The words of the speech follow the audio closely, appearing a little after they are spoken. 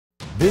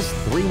This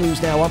 3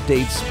 News Now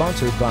update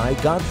sponsored by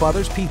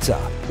Godfather's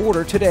Pizza.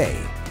 Order today.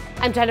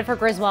 I'm Jennifer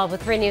Griswold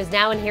with 3 News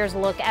Now, and here's a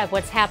look at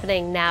what's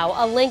happening now.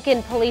 A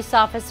Lincoln police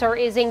officer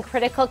is in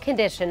critical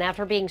condition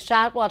after being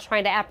shot while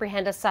trying to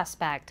apprehend a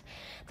suspect.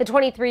 The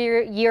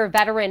 23-year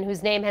veteran,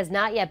 whose name has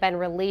not yet been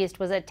released,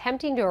 was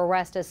attempting to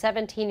arrest a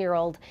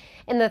 17-year-old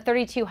in the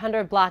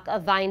 3200 block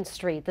of Vine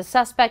Street. The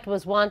suspect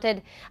was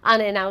wanted on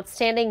an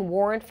outstanding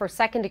warrant for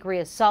second-degree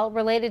assault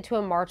related to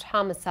a March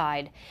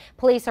homicide.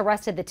 Police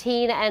arrested the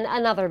teen and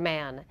another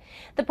man.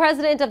 The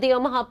president of the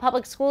Omaha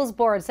Public Schools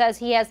Board says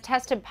he has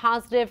tested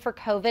positive for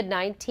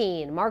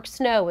COVID-19. Mark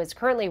Snow is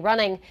currently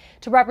running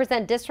to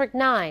represent District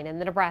 9 in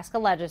the Nebraska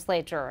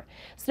legislature.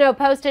 Snow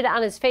posted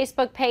on his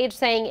Facebook page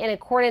saying, in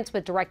accordance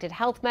with directed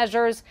health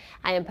measures,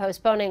 I am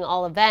postponing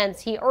all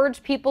events. He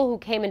urged people who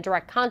came in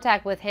direct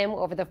contact with him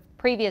over the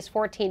previous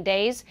 14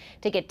 days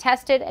to get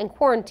tested and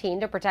quarantined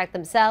to protect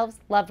themselves,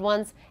 loved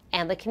ones,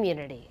 and the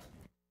community.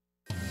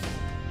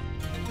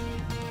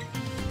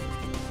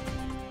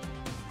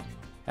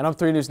 And I'm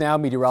 3 News Now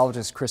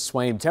meteorologist Chris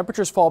Swain.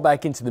 Temperatures fall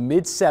back into the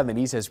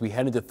mid-70s as we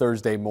head into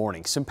Thursday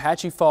morning. Some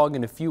patchy fog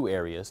in a few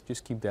areas.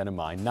 Just keep that in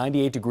mind.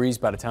 98 degrees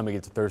by the time we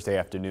get to Thursday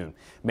afternoon.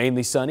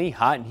 Mainly sunny,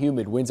 hot and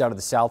humid. Winds out of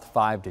the south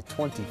 5 to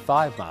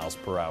 25 miles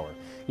per hour.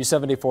 Your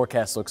 7-day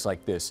forecast looks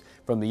like this.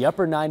 From the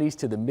upper 90s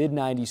to the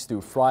mid-90s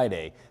through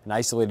Friday, an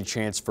isolated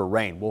chance for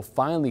rain. We'll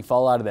finally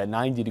fall out of that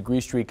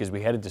 90-degree streak as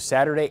we head into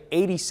Saturday.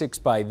 86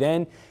 by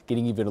then,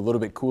 getting even a little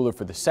bit cooler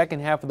for the second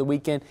half of the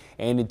weekend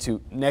and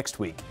into next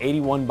week.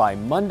 81 by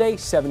Monday,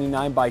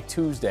 79 by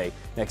Tuesday.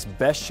 Next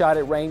best shot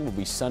at rain will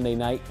be Sunday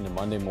night into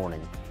Monday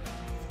morning.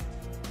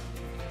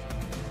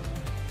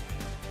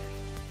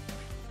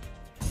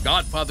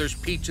 Godfather's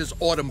Pizza's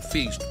Autumn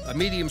Feast, a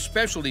medium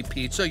specialty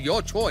pizza,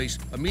 your choice,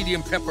 a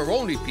medium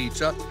pepperoni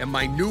pizza, and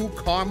my new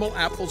caramel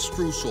apple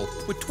streusel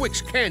with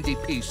Twix candy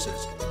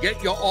pieces.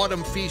 Get your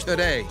Autumn Feast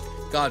today.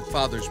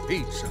 Godfather's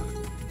Pizza.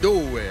 Do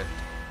it.